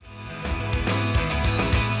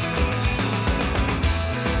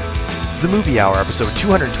The Movie Hour, episode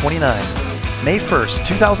 229, May 1st,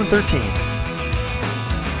 2013.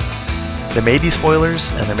 There may be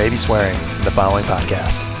spoilers and there may be swearing in the following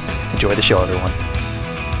podcast. Enjoy the show, everyone.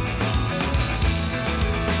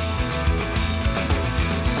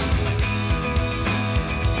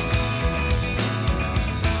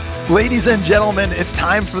 Ladies and gentlemen, it's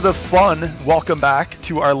time for the fun. Welcome back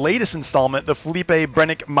to our latest installment, the Philippe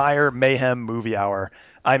Brenninkmeyer Mayhem Movie Hour.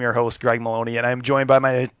 I'm your host, Greg Maloney, and I'm joined by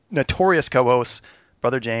my notorious co-hosts,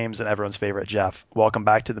 Brother James and everyone's favorite Jeff. Welcome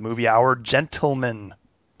back to the Movie Hour, gentlemen.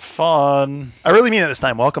 Fun. I really mean it this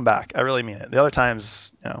time. Welcome back. I really mean it. The other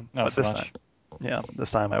times, not but so this much. time. Yeah,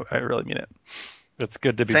 this time I really mean it. It's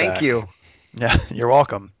good to be back. Thank you. Yeah, you're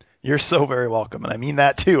welcome. You're so very welcome, and I mean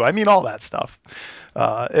that too. I mean all that stuff.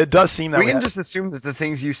 It does seem that we can just assume that the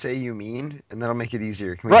things you say you mean, and that'll make it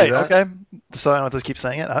easier. Can we right. do that? Okay. So I don't have to keep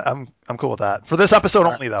saying it. I'm cool with that for this episode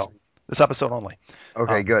only, though. This episode only.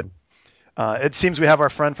 Okay, good. It seems we have our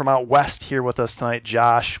friend from out west here with us tonight,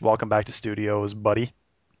 Josh. Welcome back to studios, buddy.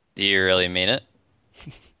 Do you really mean it?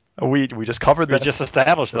 We just covered this. We just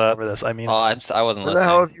established that. Cover this. I mean, I wasn't Where listening. the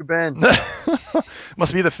hell have you been?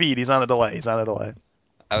 must be the feed. He's on a delay.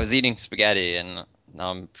 I was eating spaghetti, and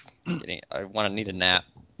now I need a nap.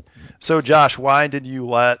 So, Josh, why did you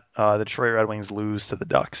let the Detroit Red Wings lose to the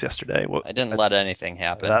Ducks yesterday? I didn't let anything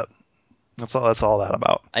happen. That's all that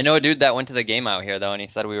about. I know a dude that went to the game out here, though, and he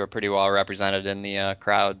said we were pretty well represented in the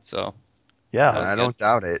crowd. So Yeah, I don't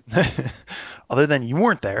doubt it. Other than you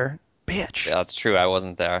weren't there, bitch. yeah, that's true. I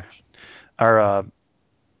wasn't there. Our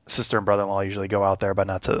sister and brother-in-law usually go out there, but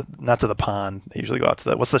not to the pond. They usually go out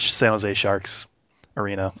to what's the San Jose Sharks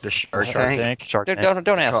arena? The Shark Shark Tank. Tank. Shark Tank.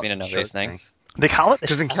 Don't ask me to know Shark these things. They call it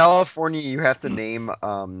Because in California, you have to name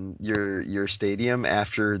your stadium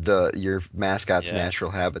after your mascot's Yeah.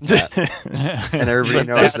 natural habitat, and everybody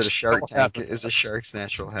knows that a shark tank is a shark's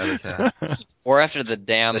natural habitat. Or after the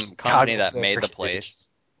damn There's company Chicago that made the Bears. place.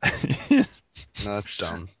 No, that's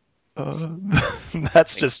dumb.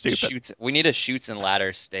 That's Like, just stupid. We need a Chutes and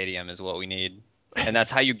Ladders stadium is what we need. And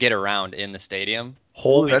that's how you get around in the stadium.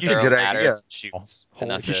 Holy, that's a There are good ladders idea. and chutes,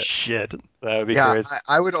 and holy that's it. shit. That would be Yeah, crazy.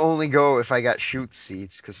 I would only go if I got chute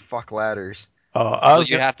seats, because fuck ladders. I Well, was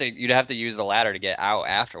you'd have to use the ladder to get out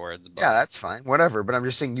afterwards. But Yeah, that's fine. Whatever. But I'm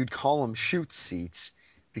just saying you'd call them chute seats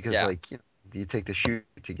because, Yeah. you take the chute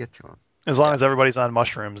to get to them. as long as everybody's on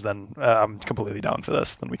mushrooms, then I'm completely down for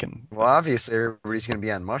this. Then we can. Well, obviously, everybody's going to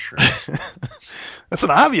be on mushrooms. That's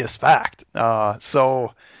an obvious fact.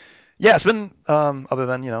 So, yeah, it's been other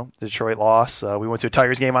than the Detroit loss. We went to a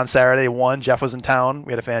Tigers game on Saturday. Won. Jeff was in town.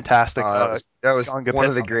 We had a fantastic. That was Gone good one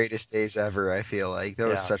of the pit. greatest days ever, I feel like. That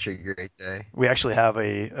was Yeah. such a great day. We actually have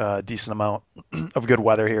a decent amount of good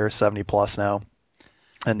weather here, 70 plus now.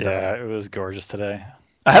 And Yeah, it was gorgeous today.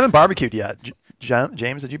 I haven't barbecued yet.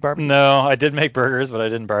 James, did you barbecue? No, I did make burgers, but I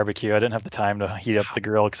didn't barbecue. I didn't have the time to heat up the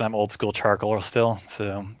grill because I'm old school charcoal still.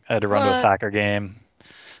 So I had to run to a What? soccer game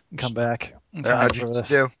and come back in time How'd for you this.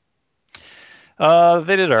 do?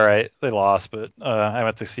 They did all right. They lost, but I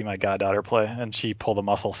went to see my goddaughter play, and she pulled a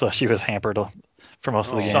muscle, so she was hampered for most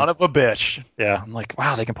of the game. Son of a bitch. Yeah, I'm like,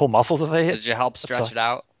 wow, they can pull muscles if they hit? Did you help stretch sucks. it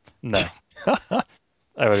out? No.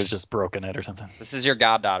 I would have just broken it or something. This is your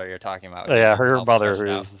goddaughter you're talking about. Yeah, You her help mother, stretch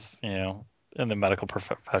it out. who's in the medical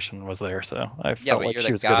profession, was there, so I Yeah, felt but like you're she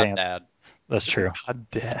the was good hands. goddad. That's true.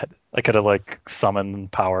 God, Dad. I could have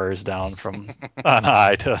summoned powers down from on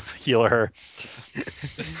high to heal her.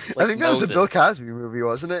 I think that was a Bill Cosby movie,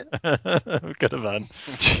 wasn't it? Could have been.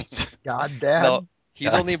 God, Dad. No,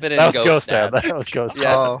 he's only been in That was Ghost Dad. Dad. That was Ghost Dad.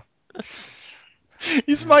 Yeah. Oh,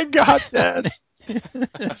 He's my god, Dad.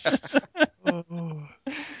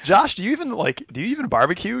 Josh, do you even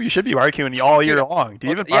barbecue? You should be barbecuing all year long. Do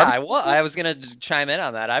you even Yeah, barbecue? I was gonna chime in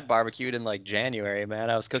on that. I barbecued in January, man.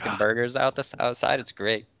 I was cooking burgers outside. It's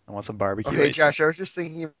great. I want some barbecue. okay, Josh, I was just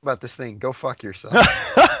thinking about this thing. Go fuck yourself.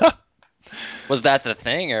 Was that the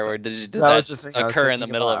thing, or did That that was the just thing I was occur in the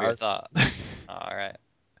thinking middle of about. your thought? All right.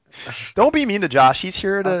 Don't be mean to Josh. He's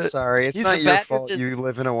here I'm to. sorry. It's He's not the your bad fault. news is- You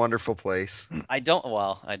live in a wonderful place. I don't,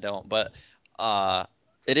 but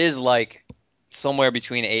it is somewhere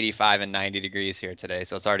between 85 and 90 degrees here today,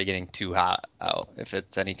 so it's already getting too hot out, if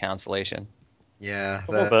it's any consolation. Yeah,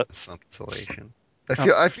 A little bit. that's some consolation.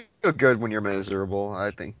 I feel good when you're miserable.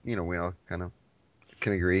 I think we all kind of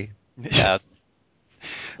can agree. Yeah,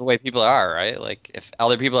 it's the way people are, right? If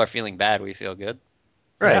other people are feeling bad, we feel good.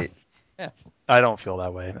 Right. I don't feel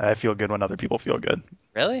that way. I feel good when other people feel good.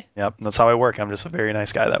 Really? Yep, that's how I work. I'm just a very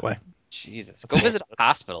nice guy that way. Jesus. Go visit a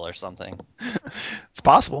hospital or something. It's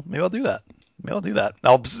possible. Maybe I'll do that. Maybe I'll do that.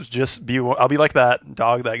 I'll be like that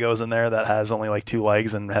dog that goes in there that has only like 2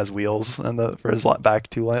 legs and has wheels for his back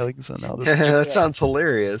 2 legs, and That sounds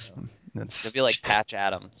hilarious. It'll be like Patch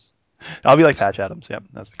Adams. I'll be like Patch Adams. Yep,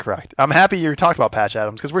 that's correct. I'm happy you talked about Patch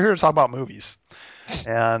Adams because we're here to talk about movies.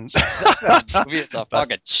 And That's not a movie. It's a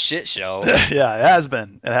fucking shit show. Yeah, it has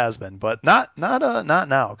been. It has been, but not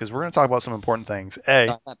now because we're going to talk about some important things.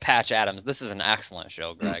 Not Patch Adams. This is an excellent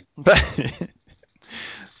show, Greg.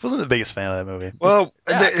 Wasn't the biggest fan of that movie. Well,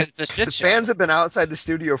 Yeah, 'cause it's a shit the show. fans have been outside the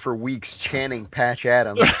studio for weeks chanting Patch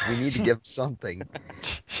Adams. We need to give him something.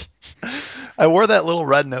 I wore that little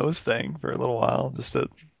red nose thing for a little while just to.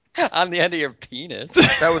 On the end of your penis.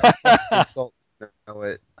 That was a insult. Know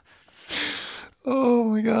it. Oh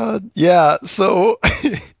my god. Yeah, so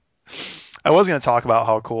I was going to talk about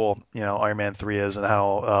how cool, Iron Man 3 is and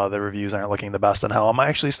how the reviews aren't looking the best and how I'm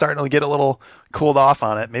actually starting to get a little cooled off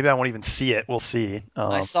on it. Maybe I won't even see it. We'll see.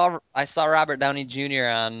 I saw Robert Downey Jr.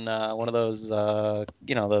 on one of those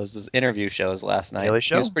those interview shows last night. Daily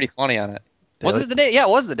Show? He was pretty funny on it. Daily- Was it the day? Yeah, it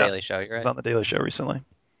was the Daily Show. You're It was right. on the Daily Show recently.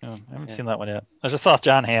 Oh, I haven't seen that one yet. I just saw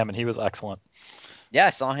John Hamm, and he was excellent. Yeah, I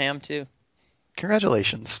saw him too.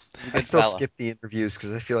 Congratulations. He's a I good still fella. skip the interviews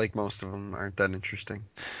because I feel like most of them aren't that interesting.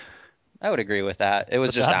 I would agree with that. It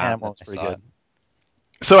was The just John on. Hamm when one's I pretty saw good.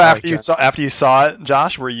 So I after like you John. saw it,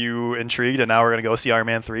 Josh, were you intrigued and now we're going to go see Iron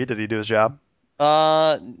Man 3? Did he do his job?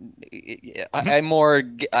 I'm more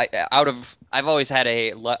I've always had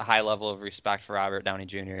a high level of respect for Robert Downey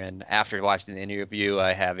Jr. and after watching the interview,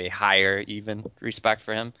 I have a higher even respect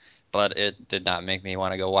for him. But it did not make me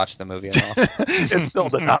want to go watch the movie at all. It still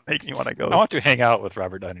did not make me want to I go. want to hang out with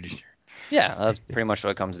Robert Downey Jr. Yeah, that's pretty much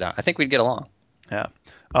what it comes down. I think we'd get along. Yeah.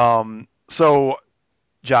 So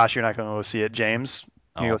Josh, you're not going to go see it. James,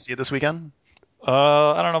 you No. go see it this weekend?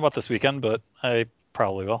 I don't know about this weekend, but I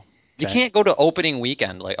probably will. You Okay. can't go to opening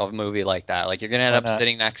weekend of a movie like that. Like you're gonna end Why up not?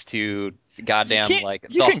 sitting next to goddamn You the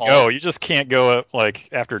can Hulk. go. You just can't go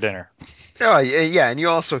after dinner. Oh, yeah, and you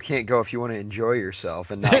also can't go if you want to enjoy yourself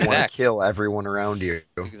and not want to Exactly. kill everyone around you.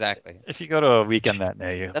 Exactly. If you go to a weekend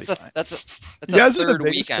matinee, you'll be fine. That's You guys a are the third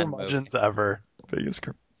biggest weekend movie. curmudgeons ever.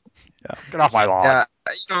 Yeah. Get off my lawn. Yeah,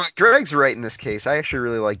 Greg's right in this case. I actually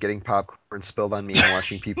really like getting popcorn spilled on me and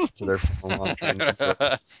watching people to their phone while I'm trying to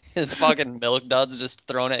control. His fucking milk duds just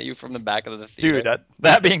thrown at you from the back of the theater. Dude,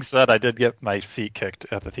 That being said, I did get my seat kicked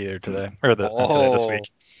at the theater today, today this week.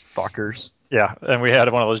 Fuckers. Yeah, and we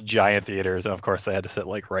had one of those giant theaters, and of course they had to sit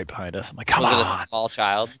like right behind us. I'm like, come Was it on. a small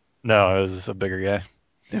child? No, it was a bigger guy.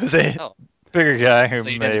 it was a Oh, Bigger guy who so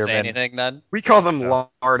you may didn't or say may anything then? We call them No.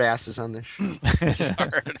 lard asses on this show.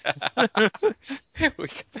 we,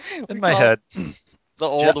 in we my call head. the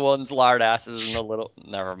old ones lard asses and the little.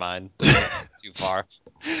 Never mind. Too far.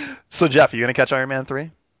 So Jeff, you gonna catch Iron Man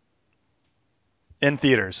 3? In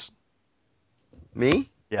theaters. Me?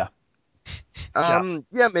 Yeah.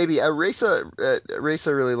 Yeah, maybe.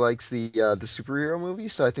 Risa really likes the superhero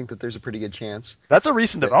movies, so I think that there's a pretty good chance. That's a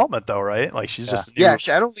recent development though, right? Like she's just a new Yeah,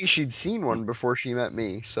 I don't think she'd seen one before she met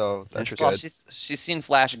me, so that's Interesting. Well, good. she's seen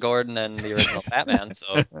Flash Gordon and the original Batman,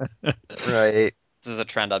 so Right. this is a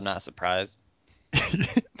trend. I'm not surprised.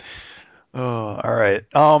 Oh, all right.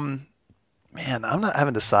 Man, I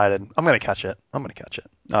haven't decided. I'm gonna catch it. gonna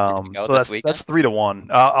go So this that's 3-1.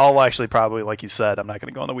 I'll actually probably, like you said, I'm not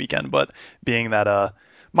gonna go on the weekend, but being that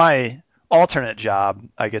my alternate job,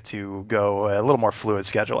 I get to go a little more fluid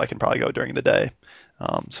schedule. I can probably go during the day.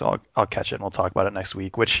 So I'll catch it and we'll talk about it next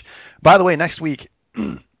week. Which, by the way, next week,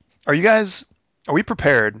 are we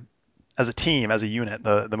prepared as a team, as a unit,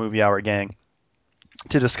 the movie hour gang,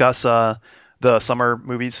 to discuss the summer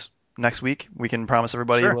movies next week? We can promise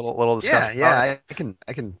everybody Sure. a little discussion. Yeah,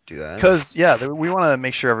 I can do that. Because we want to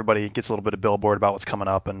make sure everybody gets a little bit of billboard about what's coming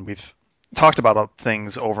up, and we've talked about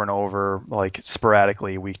things over and over, like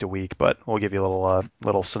sporadically, week to week. But we'll give you a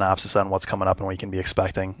little synopsis on what's coming up and what you can be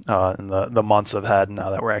expecting in the months ahead.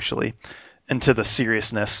 Now that we're actually into the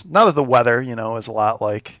seriousness, now that the weather, is a lot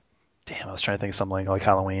like. Damn, I was trying to think of something like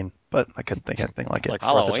Halloween, but I couldn't think of anything like it. Like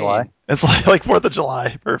 4th of July. It's like 4th of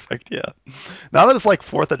July. Perfect. Yeah. Now that it's like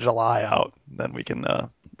 4th of July out, then we can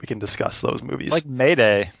discuss those movies. Like May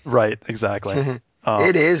Day. Right. Exactly.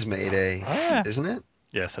 It is Mayday, Oh, yeah. isn't it?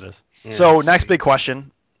 Yes, it is. Yeah, So it's next sweet. big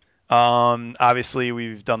question. Obviously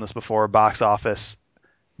we've done this before. Box office,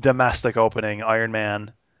 domestic opening, Iron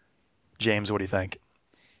Man. James, what do you think?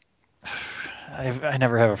 I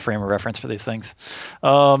never have a frame of reference for these things.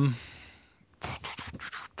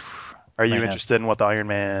 Are you Man. interested in what the Iron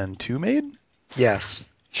Man 2 made? Yes.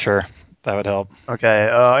 Sure, that would help. Okay.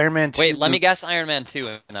 Iron Man 2. Wait, let me guess Iron Man 2,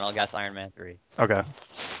 and then I'll guess Iron Man 3. Okay.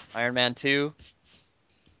 Iron Man 2,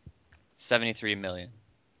 73 million.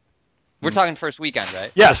 We're talking first weekend,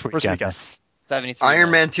 right? Yes, First first weekend. weekend. 73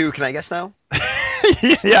 Iron million. Man 2. Can I guess now?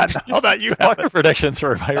 Yeah, now that you have Fuck the it, predictions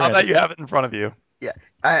for now that you have it in front of you. Yeah.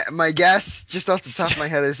 My guess, just off the top of my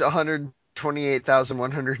head, is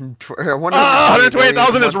 128,120.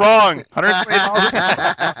 128,000 is wrong.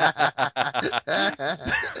 128,000.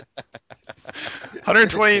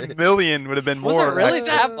 128 million would have been Was more. it really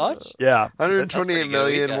that much? Yeah. That's pretty good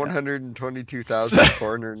weekend.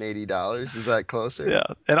 $128,122,480. Is that closer? Yeah.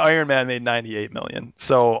 And Iron Man made 98 million.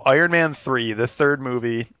 So Iron Man 3, the third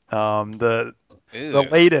movie, the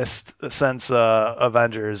latest since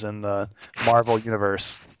Avengers in the Marvel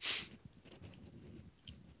universe.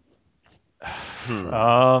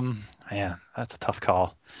 Man, that's a tough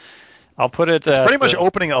call. I'll put it. It's pretty much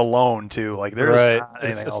opening alone too. Like there's right. not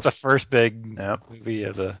anything It's else. the first big Yep. movie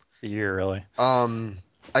of the year, really. I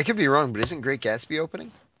could be wrong, but isn't Great Gatsby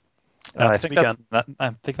opening? I This think weekend.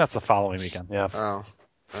 that's the following weekend. Yeah. Oh,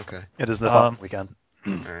 okay. It is the following weekend.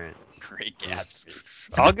 All right. Great Gatsby.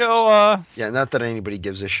 I'll go. Yeah, not that anybody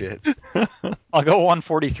gives a shit. I'll go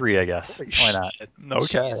 143, I guess. Why not?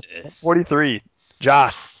 Okay. Jesus. 43.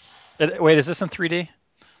 Josh. Wait, is this in 3D?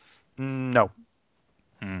 No.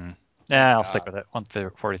 Yeah, I'll stick with it.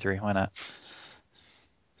 143. Why not?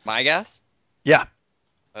 My guess? Yeah.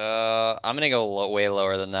 I'm gonna go way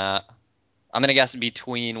lower than that. I'm gonna guess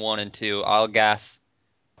between 1 and 2. I'll guess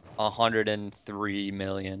 103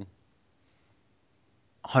 million.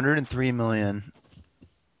 103 million.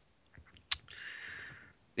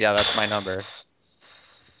 Yeah, that's my number.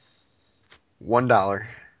 $1.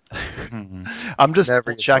 I'm just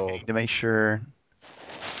Never gets checking old. to make sure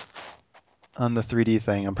on the 3D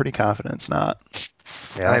thing. I'm pretty confident it's not.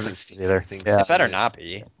 Yeah, I haven't seen anything. Yeah. It better not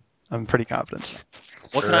be. I'm pretty confident it's not.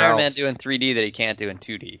 What can Or Iron Man else. do in 3D that he can't do in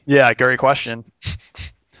 2D? Yeah, great question.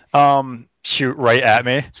 Shoot right at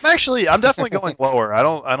me. I'm definitely going lower. I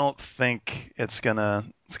don't think it's gonna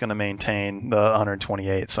maintain the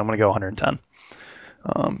 128. So I'm gonna go 110.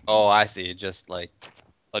 Oh, I see. Just like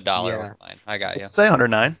 $1 Yeah. over mine. I got you. Let's say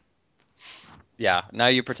 109. Yeah. Now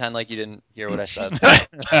you pretend like you didn't hear what I said.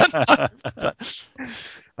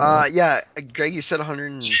 Yeah, Greg, you said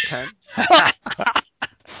 110. I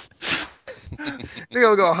think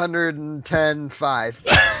I'll go 110.5.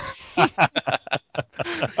 All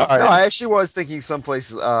right. No, I actually was thinking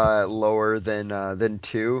someplace lower than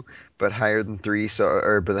 2, but higher than 3.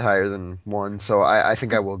 But higher than 1. So I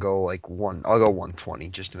think I will go like 1. I'll go 120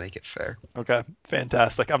 just to make it fair. Okay.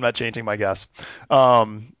 Fantastic. I'm not changing my guess.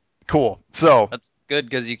 Cool. So That's good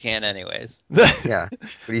because you can anyways. Yeah.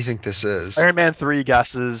 What do you think this is? Iron Man 3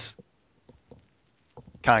 guesses.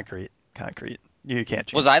 Concrete. You can't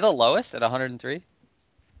change. Was I the lowest at 103?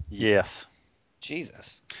 Yes.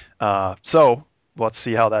 Jesus. So let's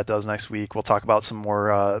see how that does next week. We'll talk about some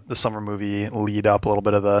more the summer movie lead up, a little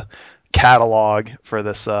bit of the catalog for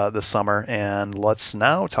this summer, and let's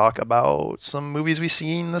now talk about some movies we've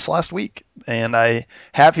seen this last week. And I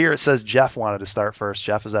have here, it says Jeff wanted to start first.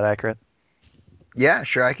 Jeff, is that accurate? Yeah,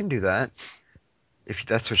 sure, I can do that. If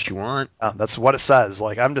that's what you want. That's what it says.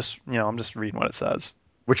 Like I'm just reading what it says.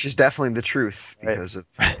 Which is definitely the truth because of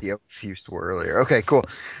the oath you swore earlier. Okay, cool.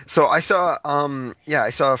 So I saw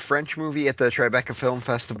a French movie at the Tribeca Film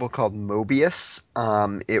Festival called Mobius.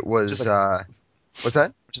 It was what's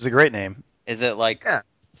that? Which is a great name. Is it like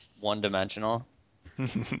one-dimensional?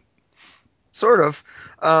 Sort of.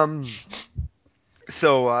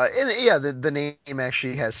 The name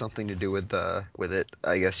actually has something to do with it,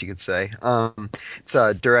 I guess you could say. It's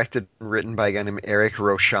directed and written by a guy named Eric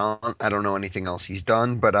Rochant. I don't know anything else he's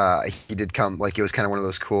done, but he did come, like, it was kind of one of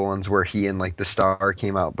those cool ones where he and like the star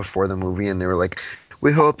came out before the movie, and they were like,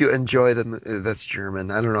 "We hope you enjoy that's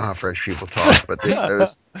German. I don't know how French people talk, but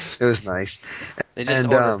it was nice." They just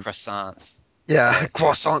ordered croissants. Yeah,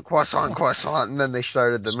 croissant, and then they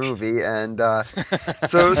started the movie, and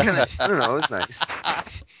so it was kind of, I don't know, it was nice.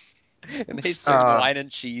 And they served wine and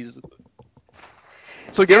cheese.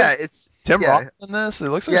 So it's Tim Roth's in this. It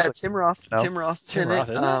looks like Tim Roth. No? Tim Roth's in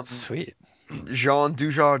it. Sweet. Jean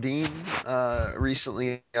Dujardin,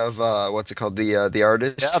 recently of what's it called, the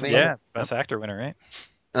artist. fame. Yeah, Best Actor winner, right?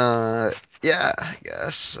 Yeah, I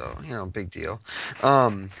guess so. Big deal.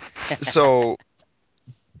 So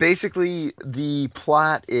basically, the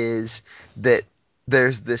plot is that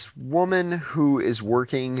there's this woman who is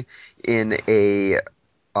working in a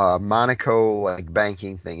Monaco like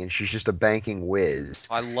banking thing, and she's just a banking whiz.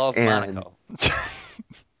 I love Monaco.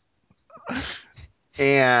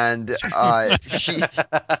 And she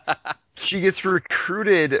She gets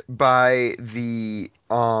recruited by the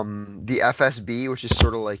FSB, which is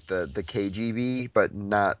sort of like the KGB, but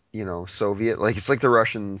not, Soviet. Like it's like the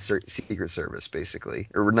Russian Secret Service, basically,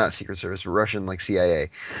 or not Secret Service, but Russian like CIA,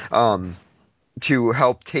 um, to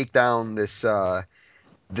help take down this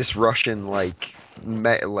Russian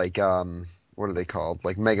what are they called?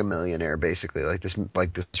 Like mega millionaire, basically, like this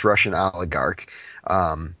Russian oligarch,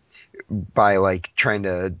 um, by like trying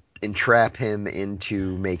to entrap him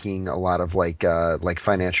into making a lot of like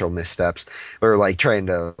financial missteps, or like trying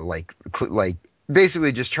to like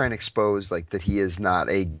basically just trying to expose like that he is not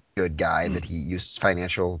a good guy, that he uses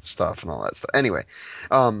financial stuff and all that stuff. Anyway,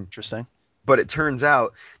 um, Interesting. but it turns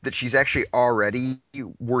out that she's actually already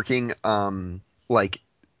working like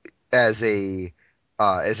as a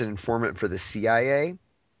as an informant for the CIA,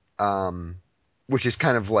 um, which is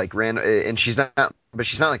kind of like random. And but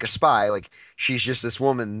she's not like a spy. Like she's just this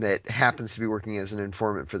woman that happens to be working as an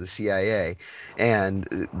informant for the CIA,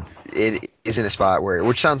 and it is in a spot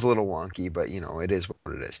which sounds a little wonky, but it is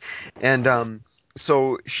what it is. And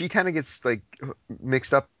so she kind of gets like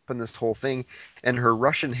mixed up in this whole thing, and her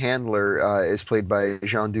Russian handler is played by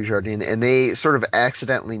Jean Dujardin, and they sort of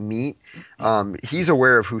accidentally meet. He's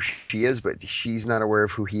aware of who she is, but she's not aware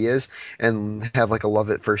of who he is, and have like a love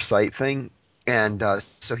at first sight thing. And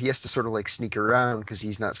so he has to sort of like sneak around because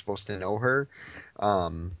he's not supposed to know her,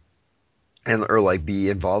 um, and or like be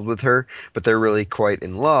involved with her, but they're really quite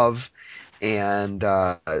in love. And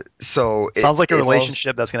so Sounds like a it all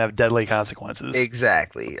relationship that's gonna have deadly consequences.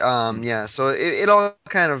 exactly. Yeah. So it all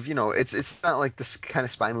kind of it's not like this kind of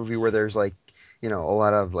spy movie where there's like a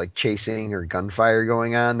lot of like chasing or gunfire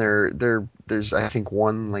going on. There's I think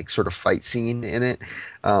one like sort of fight scene in it,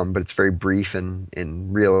 but it's very brief and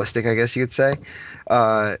realistic, I guess you could say.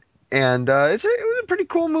 Uh, and it was a pretty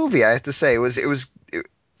cool movie, I have to say. It was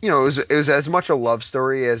as much a love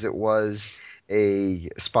story as it was a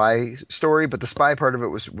spy story, but the spy part of it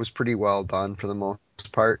was pretty well done for the most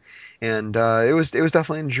part, and it was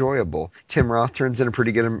definitely enjoyable. Tim Roth turns in a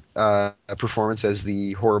pretty good performance as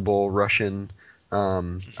the horrible Russian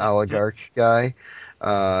oligarch guy.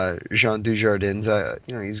 Jean Dujardin's,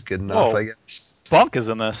 he's good enough, I Whoa, guess. Bunk is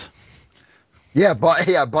in this. Yeah, but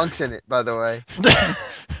yeah, Bunk's in it, by the way.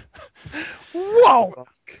 Whoa.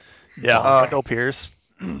 Yeah, Uh, Michael Pierce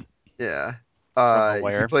yeah. from The He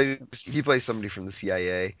Wire. plays somebody from the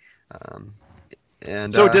CIA. Um,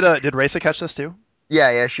 and So did Raisa catch this too?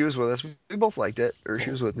 Yeah, she was with us. We both liked it, or she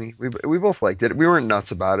Cool. was with me. We both liked it. We weren't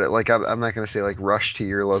nuts about it. Like I'm not gonna say like rush to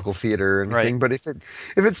your local theater or Right. anything, but if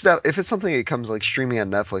it's something that comes like streaming on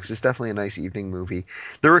Netflix, it's definitely a nice evening movie.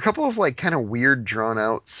 There were a couple of like kind of weird drawn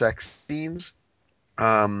out sex scenes.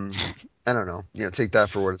 Um, I don't know. Take that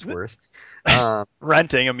for what it's worth. Um,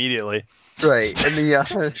 Renting immediately. right, and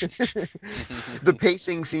the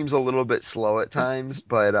pacing seems a little bit slow at times,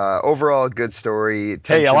 but overall good story. Hey, a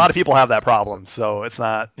Tension. lot of people have that problem, so it's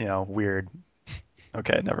not, weird.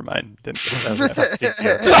 Okay, never mind. Didn't get That was a that. sex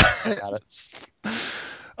scene joke. I got it.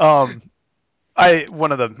 Um, I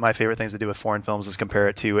one of my favorite things to do with foreign films is compare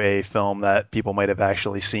it to a film that people might have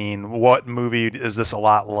actually seen. What movie is this a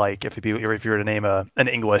lot like? If you were to name an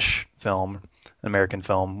English film, an American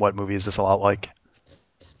film, what movie is this a lot like?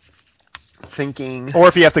 Thinking. Or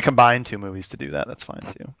if you have to combine two movies to do that, that's fine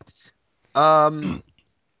too. Um,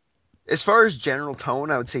 as far as general tone,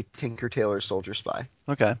 I would say Tinker Tailor Soldier Spy,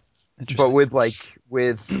 Okay, but interesting. with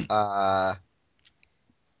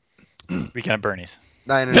Weekend at Bernie's.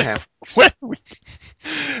 9.5.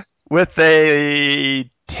 with a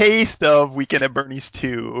taste of Weekend at Bernie's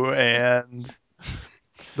 2 and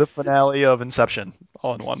the finale of Inception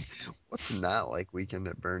all in one. What's not like Weekend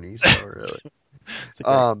at Bernie's though, really? It's a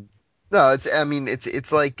great. Um, no, I mean,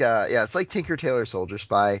 it's like yeah, it's like Tinker Tailor Soldier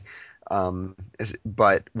Spy,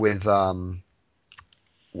 but with a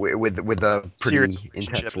Serious pretty intense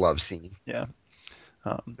relationship. love scene Yeah.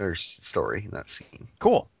 or story in that scene.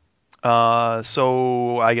 Cool.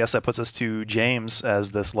 So I guess that puts us to James,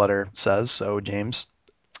 as this letter says. So James.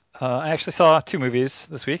 I actually saw two movies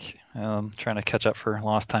this week. Trying to catch up for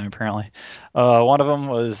lost time, apparently. One of them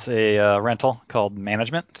was a rental called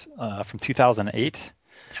Management from 2008.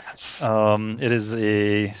 Yes. It is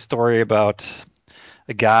a story about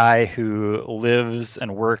a guy who lives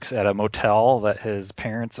and works at a motel that his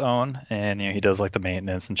parents own, and he does like the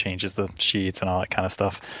maintenance and changes the sheets and all that kind of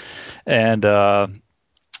stuff. And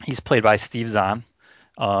he's played by Steve Zahn.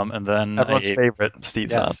 And then Everyone's favorite,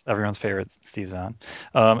 Steve Zahn. yes, everyone's favorite, Steve Zahn.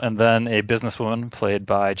 And then a businesswoman played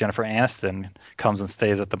by Jennifer Aniston comes and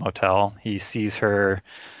stays at the motel. He sees her,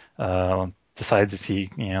 decides that he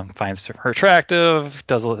finds her attractive,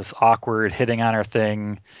 does all this awkward hitting on her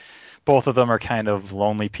thing, both of them are kind of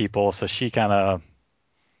lonely people, so she kind of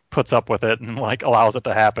puts up with it and like allows it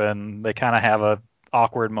to happen. They kind of have a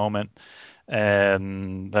awkward moment,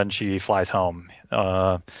 and then she flies home.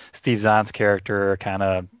 Steve Zahn's character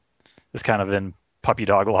is kind of in puppy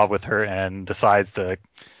dog love with her and decides to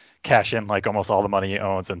cash in like almost all the money he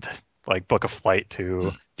owns and like book a flight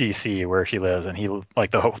to DC where she lives, and he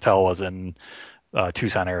like the hotel was in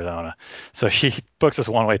Tucson, Arizona. So she books this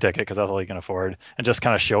one-way ticket because that's all he can afford, and just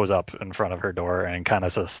kind of shows up in front of her door and kind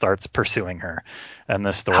of starts pursuing her. And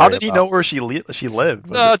this story. How did he know where she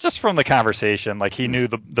lived? Just from the conversation, like he knew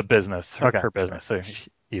the business, her business, so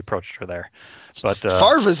he approached her there. But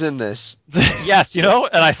Farva's in this. Yes, and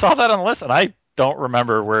I saw that on the list, and I don't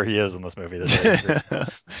remember where he is in this movie.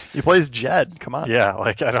 He plays Jed. Come on. Yeah,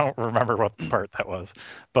 like I don't remember what part that was.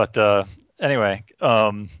 But anyway,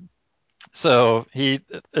 so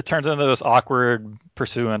it turns into this awkward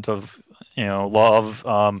pursuit of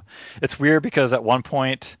love. It's weird because at one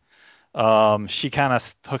point she kind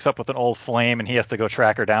of hooks up with an old flame, and he has to go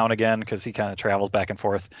track her down again because he kind of travels back and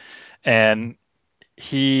forth, and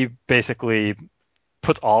he basically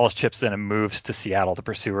puts all his chips in and moves to Seattle to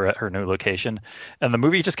pursue her at her new location. And the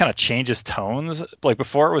movie just kind of changes tones. Like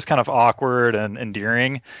before it was kind of awkward and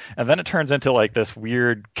endearing, and then it turns into like this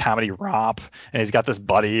weird comedy romp, and he's got this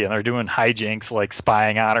buddy and they're doing hijinks like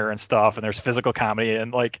spying on her and stuff, and there's physical comedy,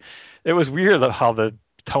 and like it was weird how the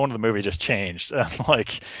tone of the movie just changed. And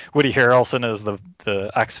like Woody Harrelson is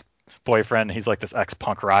the ex boyfriend. He's like this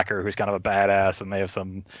ex-punk rocker who's kind of a badass,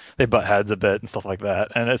 and they butt heads a bit and stuff like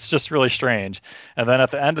that, and it's just really strange. And then at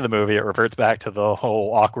the end of the movie it reverts back to the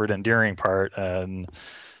whole awkward endearing part, and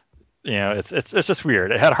it's just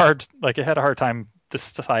weird. It had a hard time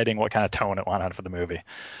deciding what kind of tone it wanted for the movie.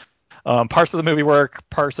 Parts of the movie work,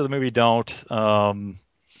 parts of the movie don't.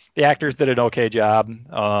 The actors did an okay job.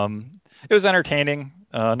 It was entertaining,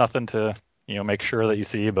 nothing to make sure that you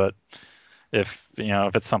see, but if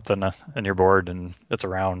it's something and you're bored and it's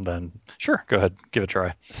around, then sure, go ahead, give it a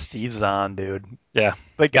try. Steve Zahn, dude. Yeah.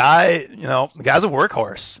 The guy's a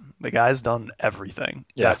workhorse. The guy's done everything.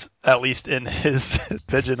 Yeah. That's at least in his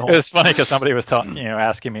pigeonhole. It was funny because somebody was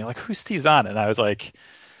asking me like, who's Steve Zahn? And I was like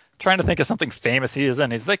trying to think of something famous he is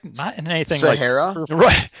in. He's like not in anything Sahara? like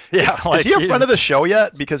right. Yeah. Is he a friend of the show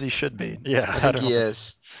yet? Because he should be. Yeah. I think he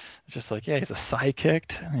is. It's just like, yeah, he's a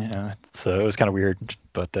sidekick. So it was kind of weird.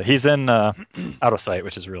 But he's in Out of Sight,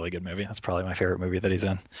 which is a really good movie. That's probably my favorite movie that he's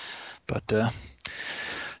in. But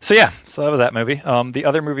so that was that movie. The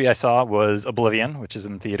other movie I saw was Oblivion, which is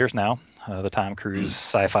in theaters now, the Tom Cruise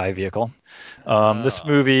sci-fi vehicle. This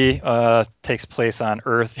movie takes place on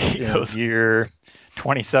Earth in the year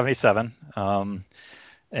 2077.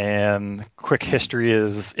 And quick history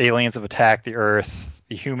is aliens have attacked the Earth.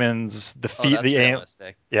 The humans defeat the aliens.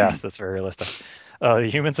 Yes, that's very realistic. The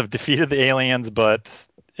humans have defeated the aliens, but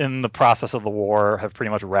in the process of the war have pretty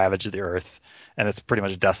much ravaged the Earth, and it's pretty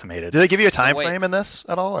much decimated. Did they give you a time frame in this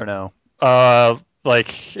at all, or no?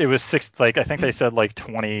 Like it was I think they said like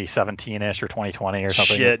 2017-ish or 2020 or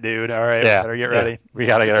something. Shit, dude. All right, better get ready. We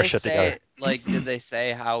gotta get our shit together. Like, did they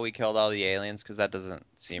say how we killed all the aliens? Because that doesn't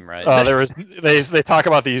seem right. They talk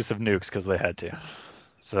about the use of nukes because they had to.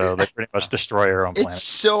 So they pretty much destroy our own planet. It's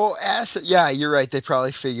so acid. Yeah, you're right. They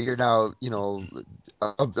probably figured out,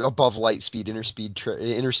 above light speed,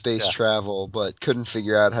 interspace travel, but couldn't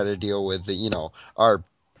figure out how to deal with our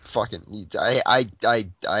fucking. I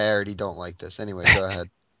already don't like this. Anyway, go ahead.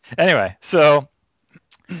 Anyway, so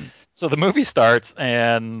the movie starts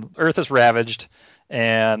and Earth is ravaged,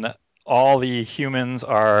 and all the humans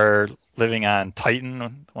are living on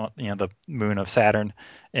Titan, the moon of Saturn,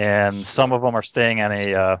 and some of them are staying on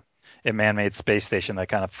a man-made space station that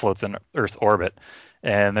kind of floats in Earth's orbit.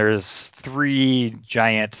 And there's 3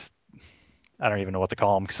 giant, I don't even know what to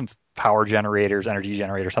call them, some power generators, energy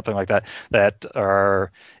generators, something like that, that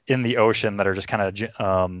are in the ocean that are just kind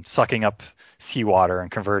of sucking up seawater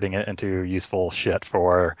and converting it into useful shit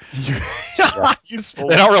for useful.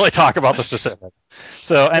 They don't really talk about the specifics.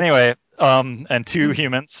 So anyway, and 2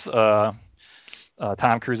 humans,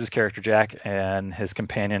 Tom Cruise's character Jack and his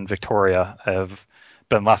companion Victoria, have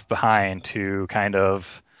been left behind to kind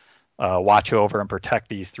of watch over and protect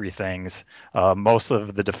these 3 things. Most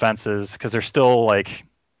of the defenses, because there's still like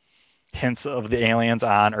hints of the aliens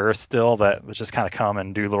on Earth still that just kind of come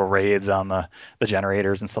and do little raids on the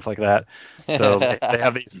generators and stuff like that. So they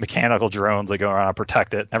have these mechanical drones that go around and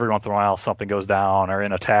protect it. Every once in a while something goes down or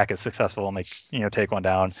an attack is successful and they take one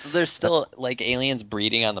down. So there's still like aliens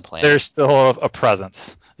breeding on the planet? There's still a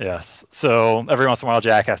presence, yes. So every once in a while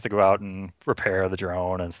Jack has to go out and repair the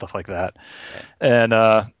drone and stuff like that. Okay. And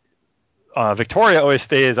Victoria always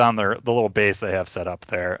stays on the little base they have set up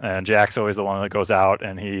there, and Jack's always the one that goes out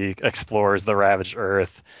and he explores the ravaged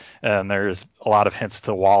Earth. And there's a lot of hints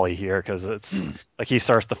to Wally here because it's like he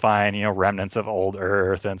starts to find remnants of old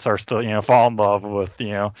Earth and starts to fall in love with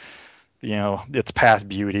its past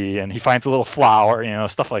beauty, and he finds a little flower,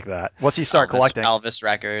 stuff like that. What's he start collecting? Elvis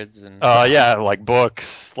records and Yeah, like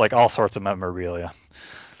books, like all sorts of memorabilia,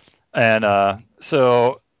 and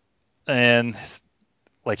and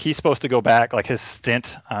like he's supposed to go back, like his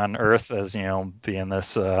stint on Earth as being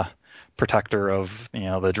this protector of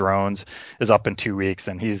the drones is up in 2 weeks,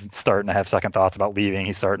 and he's starting to have second thoughts about leaving.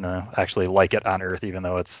 He's starting to actually like it on Earth, even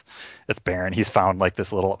though it's barren. He's found like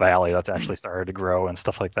this little valley that's actually started to grow and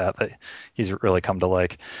stuff like that he's really come to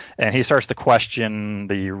like, and he starts to question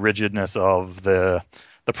the rigidness of the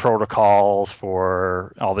protocols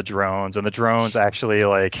for all the drones, and the drones actually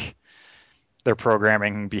like their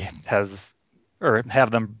programming has or have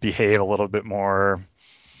them behave a little bit more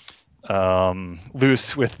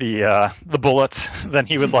loose with the bullets than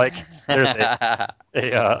he would like. There's a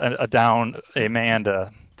manned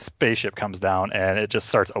spaceship comes down, and it just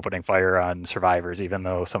starts opening fire on survivors, even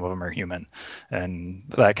though some of them are human, and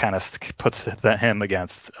that kind of puts him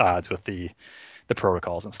against odds with the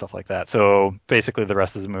protocols and stuff like that. So basically, the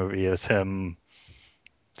rest of the movie is him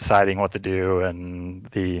deciding what to do, and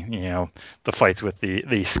the fights with the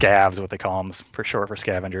scavs, what they call them for short for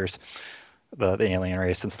scavengers, the alien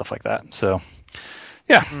race and stuff like that. So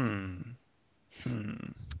yeah.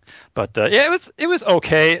 But yeah, it was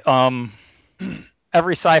okay.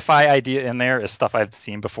 Every sci-fi idea in there is stuff I've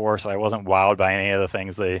seen before, so I wasn't wowed by any of the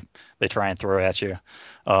things they try and throw at you.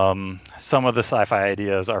 Some of the sci-fi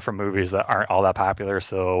ideas are from movies that aren't all that popular,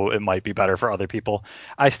 so it might be better for other people.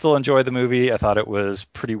 I still enjoyed the movie. I thought it was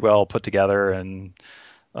pretty well put together and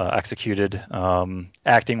executed.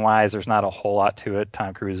 Acting-wise, there's not a whole lot to it.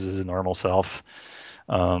 Tom Cruise is his normal self.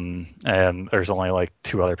 And there's only like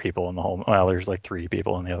two other people in the whole. Well, there's like three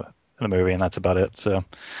people in the movie, and that's about it. So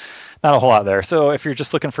not a whole lot there. So if you're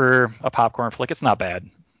just looking for a popcorn flick, it's not bad.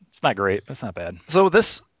 It's not great, but it's not bad. So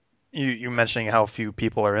this, you mentioning how few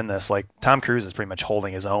people are in this, like Tom Cruise is pretty much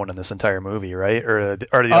holding his own in this entire movie, right? Or are the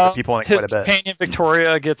other people in it quite a bit? His companion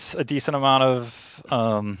Victoria gets a decent amount of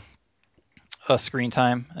screen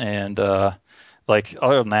time, and like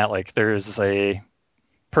other than that, like there's a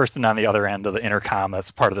person on the other end of the intercom that's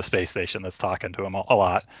part of the space station that's talking to him a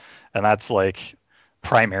lot, and that's like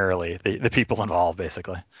primarily the people involved,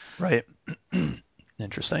 basically. Right.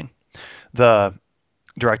 Interesting. The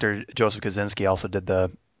director Joseph Kosinski also did the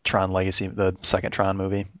Tron Legacy, the second Tron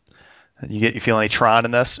movie. You feel any Tron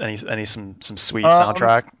in this? Any some sweet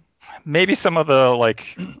soundtrack? Maybe some of the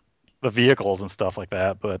like the vehicles and stuff like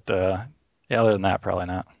that, but yeah, other than that, probably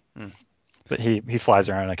not. But he flies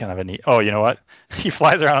around in a kind of a neat. Oh, you know what? He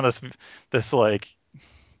flies around on this like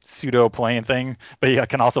pseudo plane thing, but he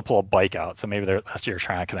can also pull a bike out. So maybe that's your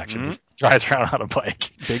Tron connection. He drives around on a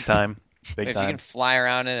bike. Big time. If you can fly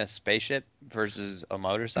around in a spaceship versus a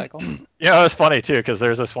motorcycle. Yeah, it was funny too because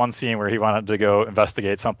there's this one scene where he wanted to go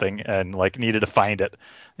investigate something and like needed to find it.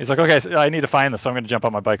 He's like, okay, so I need to find this, so I'm going to jump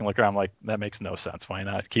on my bike and look around. I'm like, that makes no sense. Why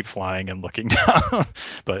not keep flying and looking down?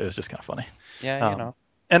 But it was just kind of funny. Yeah, you know.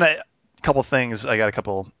 And a couple things. I got a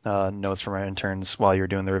couple notes from our interns while you were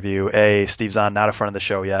doing the review. Steve Zahn, not a friend of the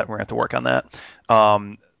show yet. We're going to have to work on that.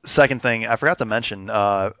 Second thing, I forgot to mention,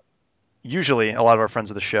 usually a lot of our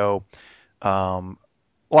friends of the show,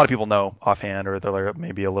 a lot of people know offhand, or they're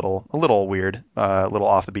maybe a little weird, a little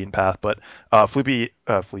off the beaten path. But Philippe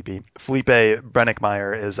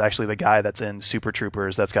Brenninkmeyer is actually the guy that's in Super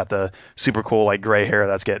Troopers. That's got the super cool like gray hair.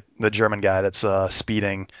 That's the German guy that's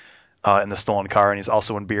speeding in the stolen car, and he's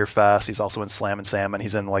also in Beer Fest. He's also in Slam and Salmon.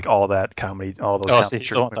 He's in like all that comedy, all those. Oh, so he's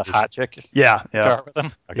the one with the hot chick. Yeah. Okay.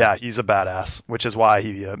 Yeah, he's a badass, which is why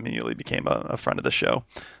he immediately became a friend of the show.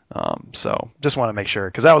 So just want to make sure,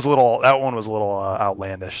 because that one was a little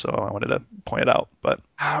outlandish, so I wanted to point it out. But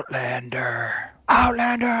Outlander.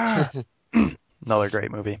 Another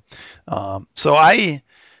great movie. So I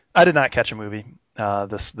did not catch a movie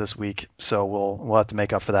this week, so we'll have to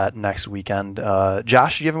make up for that next weekend.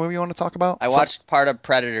 Josh, do you have a movie you want to talk about? I watched part of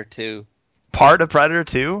Predator 2. Part of Predator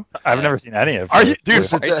 2? I've never seen any of it. Are you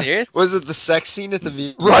serious? Was it the sex scene at the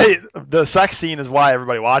beginning? Right. The sex scene is why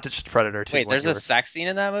everybody watched Predator 2. Wait, there's a sex scene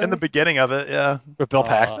in that movie? In the beginning of it, yeah. With Bill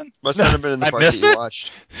Paxton? Must not have been in the part that you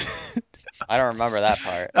watched. I don't remember that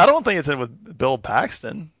part. I don't think it's in with Bill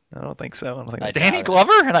Paxton. I don't think so. I don't think Danny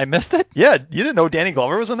Glover, and I missed it? Yeah, you didn't know Danny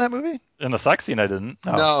Glover was in that movie? In the sex scene, I didn't.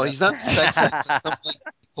 Oh. No, he's not in the sex scene. It's some like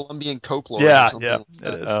Colombian coke lord or something. Yeah,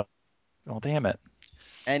 it is. Well, damn it.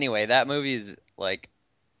 Anyway, that movie is like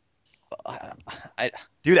I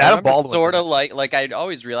Dude, I Adam remember Baldwin's sort in of like I'd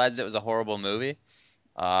always realized it was a horrible movie.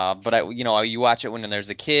 But you watch it when there's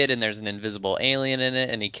a kid and there's an invisible alien in it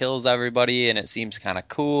and he kills everybody and it seems kind of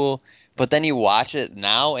cool. But then you watch it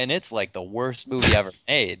now and it's like the worst movie ever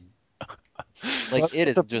made. Like it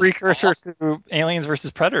The is just precursor awful. to Aliens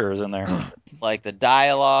versus Predators in there. Like the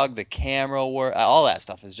dialogue, the camera work, all that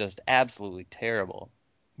stuff is just absolutely terrible.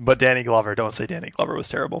 But Danny Glover, don't say Danny Glover was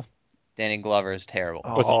terrible. Danny Glover is terrible.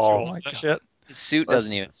 Oh, Was he too old my for that God. shit? His suit Let's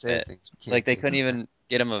doesn't even say fit. things we can't Like they do. couldn't even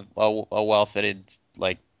get him a well-fitted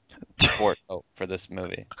like sport coat for this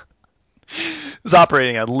movie. It was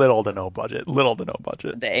operating at little to no budget. Little to no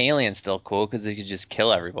budget. The alien's still cool because he could just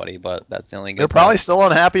kill everybody, but that's the only They're good probably still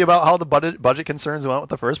unhappy about how the budget concerns went with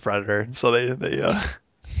the first Predator, so they part.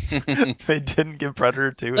 they didn't give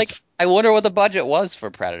Predator 2 Like, its I wonder what the budget was for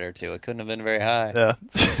Predator 2. It couldn't have been very high. yeah.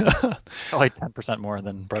 It's probably 10% more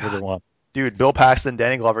than Predator God. 1. Dude, Bill Paxton,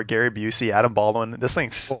 Danny Glover, Gary Busey, Adam Baldwin. This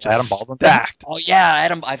thing's Oh, just Adam Baldwin's in it? stacked. Oh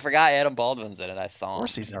yeah, I forgot Adam Baldwin's in it. I Of saw him.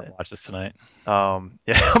 course he's I'm in gonna it. watch this tonight.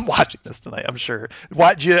 Yeah, I'm watching this tonight. I'm sure.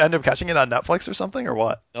 Why did you end up catching it on Netflix or something, or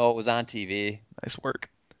what? No, it was on TV. Nice work.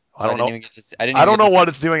 So I don't know. didn't even get to. I didn't I even don't get know to what see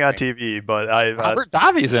it's doing on it. TV, but Robert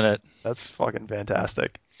Davi's in it. that's fucking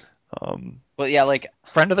fantastic. But yeah, like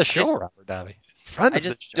Friend of the show, just- Robert Davi. Friend I of the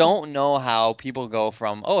just show. don't know how people go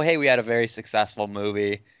from hey, we had a very successful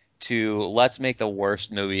movie to let's make the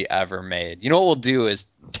worst movie ever made. You know what we'll do is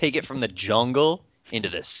take it from the jungle into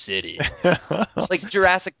the city, like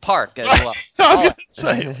Jurassic Park as well. I was Oh, gonna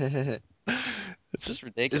say it's just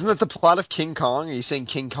ridiculous. Isn't that the plot of King Kong? Are you saying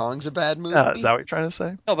King Kong's a bad movie? is that what you're trying to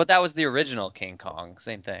say? No, but that was the original King Kong.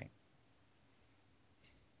 Same thing.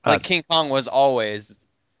 Uh, Like King Kong was always.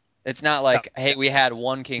 It's not like, hey, we had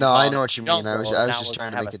one King No, Kong. I know what you mean. I was jungle, and just now we're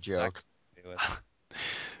trying to gonna make have a joke. sex movie with it.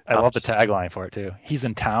 I love the tagline for it too. He's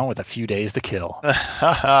in town with a few days to kill.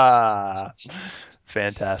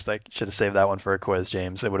 Fantastic. Should have saved that one for a quiz,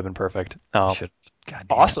 James. It would have been perfect. Should, God damn it.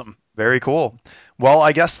 Awesome. Very cool. Well,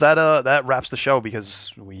 I guess that wraps the show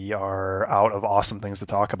because we are out of awesome things to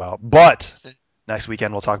talk about. But next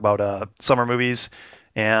weekend we'll talk about summer movies,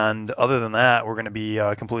 and other than that, we're going to be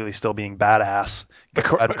completely still being badass.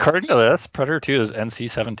 According to this, Predator 2 is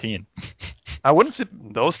NC-17. I wouldn't say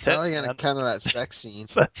those tits. Probably gonna Man. kind of that sex scene.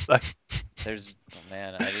 That's There's,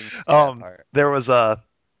 man, I didn't see that part. there was a.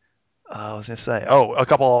 I was gonna say, a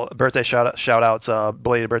couple birthday shout outs.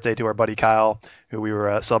 Belated birthday to our buddy Kyle, who we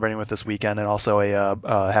were celebrating with this weekend, and also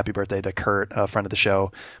a happy birthday to Kurt, a friend of the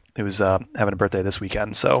show, who's having a birthday this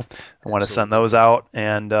weekend. So I want to send those out,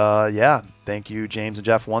 and yeah, thank you, James and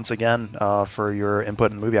Jeff, once again for your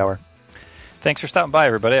input in Movie Hour. Thanks for stopping by,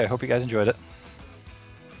 everybody. I hope you guys enjoyed it.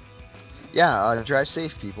 Yeah, drive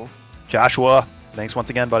safe, people. Joshua, thanks once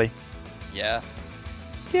again, buddy. Yeah.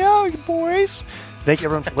 Yeah, you boys. Thank you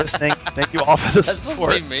everyone for listening. Thank you all for the That's supposed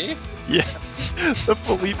support. to be me? Yeah, the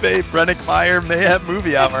Philippe Brenninkmeyer Mayhem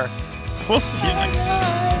Movie Hour. We'll see you next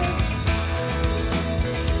time.